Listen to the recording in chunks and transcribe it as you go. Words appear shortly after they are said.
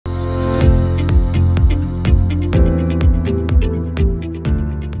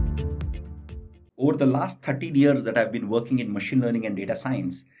the last 13 years that I've been working in machine learning and data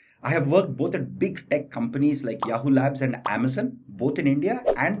science, I have worked both at big tech companies like Yahoo Labs and Amazon, both in India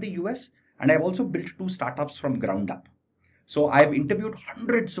and the US, and I've also built 2 startups from ground up. So I've interviewed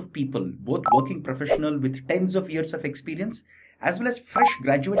hundreds of people, both working professional with tens of years of experience, as well as fresh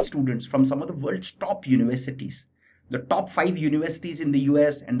graduate students from some of the world's top universities, the top 5 universities in the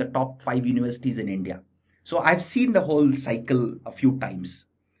US and the top 5 universities in India. So I've seen the whole cycle a few times.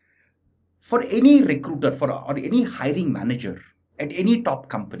 For any recruiter or any hiring manager at any top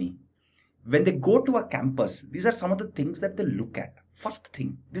company, when they go to a campus, these are some of the things that they look at. First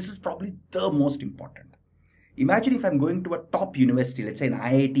thing, this is probably the most important. Imagine if I'm going to a top university, let's say an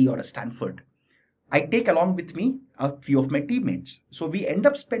IIT or a Stanford. I take along with me a few of my teammates. So we end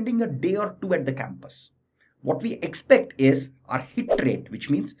up spending a day or two at the campus. What we expect is our hit rate, which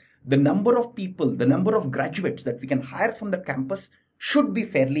means the number of people, the number of graduates that we can hire from the campus should be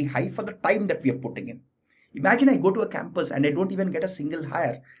fairly high for the time that we are putting in. Imagine I go to a campus and I don't even get a single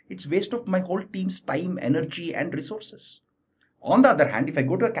hire. It's waste of my whole team's time, energy, and resources. On the other hand, if I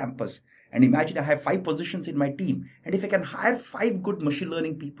go to a campus and imagine I have 5 positions in my team, and if I can hire 5 good machine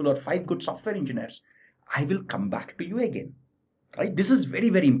learning people or 5 good software engineers, I will come back to you again. Right? This is very,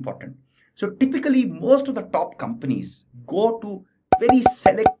 very important. So typically, most of the top companies go to very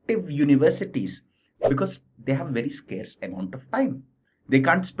selective universities because they have a very scarce amount of time. They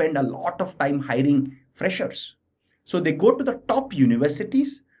can't spend a lot of time hiring freshers. So they go to the top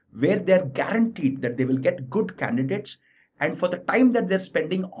universities where they're guaranteed that they will get good candidates. And for the time that they're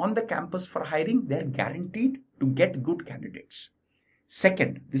spending on the campus for hiring, they're guaranteed to get good candidates.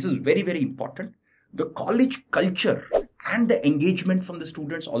 Second, this is very, very important. The college culture and the engagement from the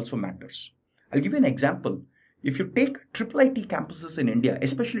students also matters. I'll give you an example. If you take IIIT campuses in India,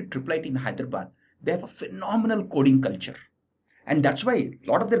 especially IIIT in Hyderabad, they have a phenomenal coding culture. And that's why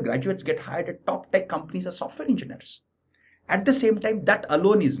a lot of their graduates get hired at top tech companies as software engineers. At the same time, that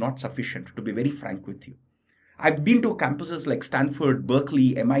alone is not sufficient, to be very frank with you. I've been to campuses like Stanford,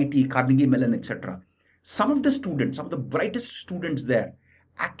 Berkeley, MIT, Carnegie Mellon, etc. Some of the students, some of the brightest students there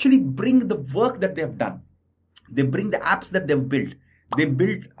actually bring the work that they have done. They bring the apps that they've built.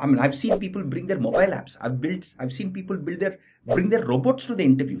 I've seen people bring their mobile apps. I've seen people bring their robots to the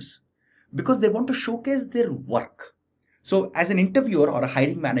interviews because they want to showcase their work. So as an interviewer or a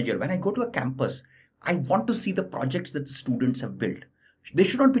hiring manager, when I go to a campus, I want to see the projects that the students have built. They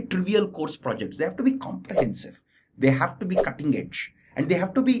should not be trivial course projects. They have to be comprehensive. They have to be cutting edge, and they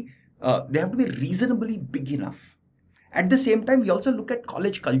have to be reasonably big enough. At the same time, we also look at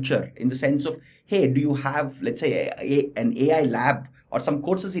college culture in the sense of, hey, do you have, let's say, an AI lab or some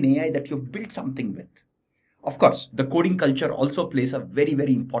courses in AI that you've built something with? Of course, the coding culture also plays a very,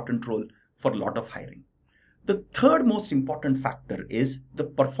 very important role for a lot of hiring. The third most important factor is the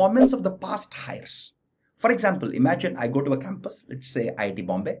performance of the past hires. For example, imagine I go to a campus, let's say IIT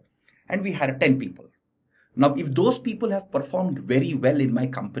Bombay, and we hire 10 people. Now, if those people have performed very well in my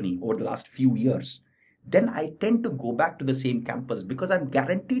company over the last few years, then I tend to go back to the same campus because I'm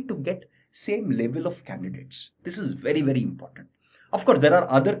guaranteed to get same level of candidates. This is very, very important. Of course, there are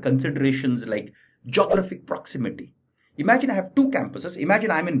other considerations like geographic proximity. Imagine I have 2 campuses.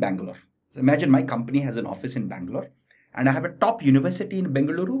 Imagine I'm in Bangalore. So imagine my company has an office in Bangalore and I have a top university in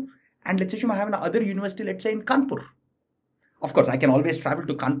Bengaluru, and let's assume I have another university, let's say in Kanpur. Of course, I can always travel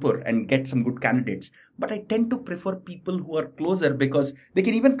to Kanpur and get some good candidates, but I tend to prefer people who are closer because they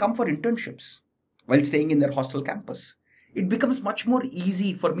can even come for internships while staying in their hostel campus. It becomes much more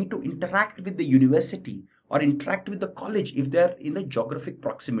easy for me to interact with the university or interact with the college if they're in the geographic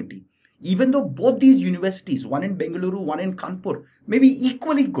proximity. Even though both these universities, one in Bengaluru, one in Kanpur, may be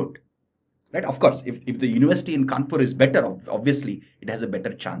equally good. Right? Of course, if the university in Kanpur is better, obviously it has a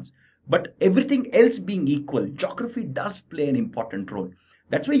better chance. But everything else being equal, geography does play an important role.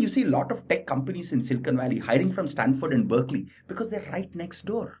 That's why you see a lot of tech companies in Silicon Valley hiring from Stanford and Berkeley because they're right next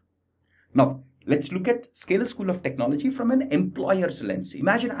door. Now, let's look at Scalar School of Technology from an employer's lens.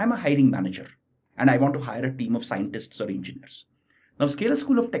 Imagine I'm a hiring manager and I want to hire a team of scientists or engineers. Now, Scalar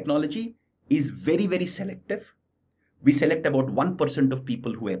School of Technology is very, very selective. We select about 1% of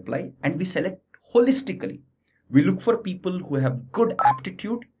people who apply, and we select holistically. We look for people who have good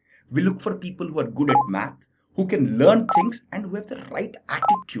aptitude. We look for people who are good at math, who can learn things, and who have the right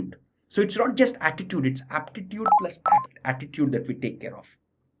attitude. So it's not just attitude, it's aptitude plus attitude that we take care of.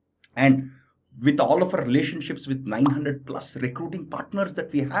 And with all of our relationships with 900 plus recruiting partners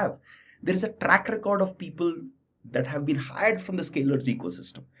that we have, there is a track record of people that have been hired from the Scalars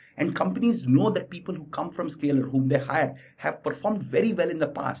ecosystem. And companies know that people who come from Scalar, whom they hire, have performed very well in the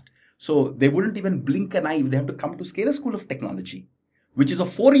past. So they wouldn't even blink an eye if they have to come to Scalar School of Technology. which is a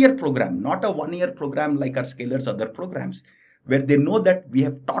 4-year program, not a 1-year program like our Scalers other programs, where they know that we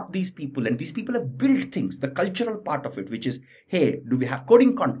have taught these people and these people have built things, the cultural part of it, which is, hey, do we have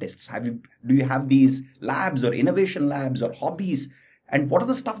coding contests? Do you have these labs or innovation labs or hobbies? And what are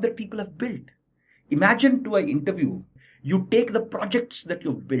the stuff that people have built? Imagine to an interview, you take the projects that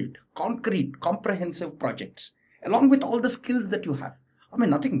you've built, concrete, comprehensive projects, along with all the skills that you have. I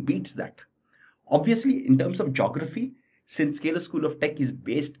mean, nothing beats that. Obviously, in terms of geography, since Scaler School of Tech is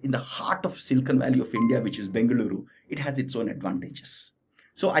based in the heart of Silicon Valley of India, which is Bengaluru, it has its own advantages.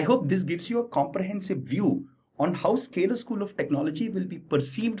 So I hope this gives you a comprehensive view on how Scaler School of Technology will be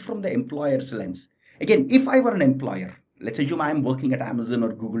perceived from the employer's lens. Again, if I were an employer, let's assume I am working at Amazon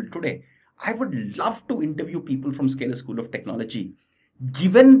or Google today, I would love to interview people from Scaler School of Technology,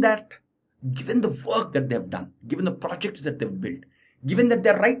 given the work that they've done, given the projects that they've built, given that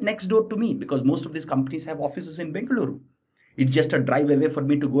they're right next door to me, because most of these companies have offices in Bengaluru. It's just a drive away for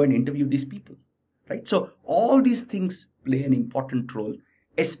me to go and interview these people, right? So all these things play an important role,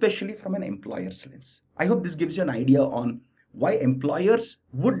 especially from an employer's lens. I hope this gives you an idea on why employers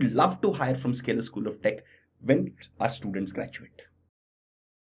would love to hire from Scaler School of Tech when our students graduate.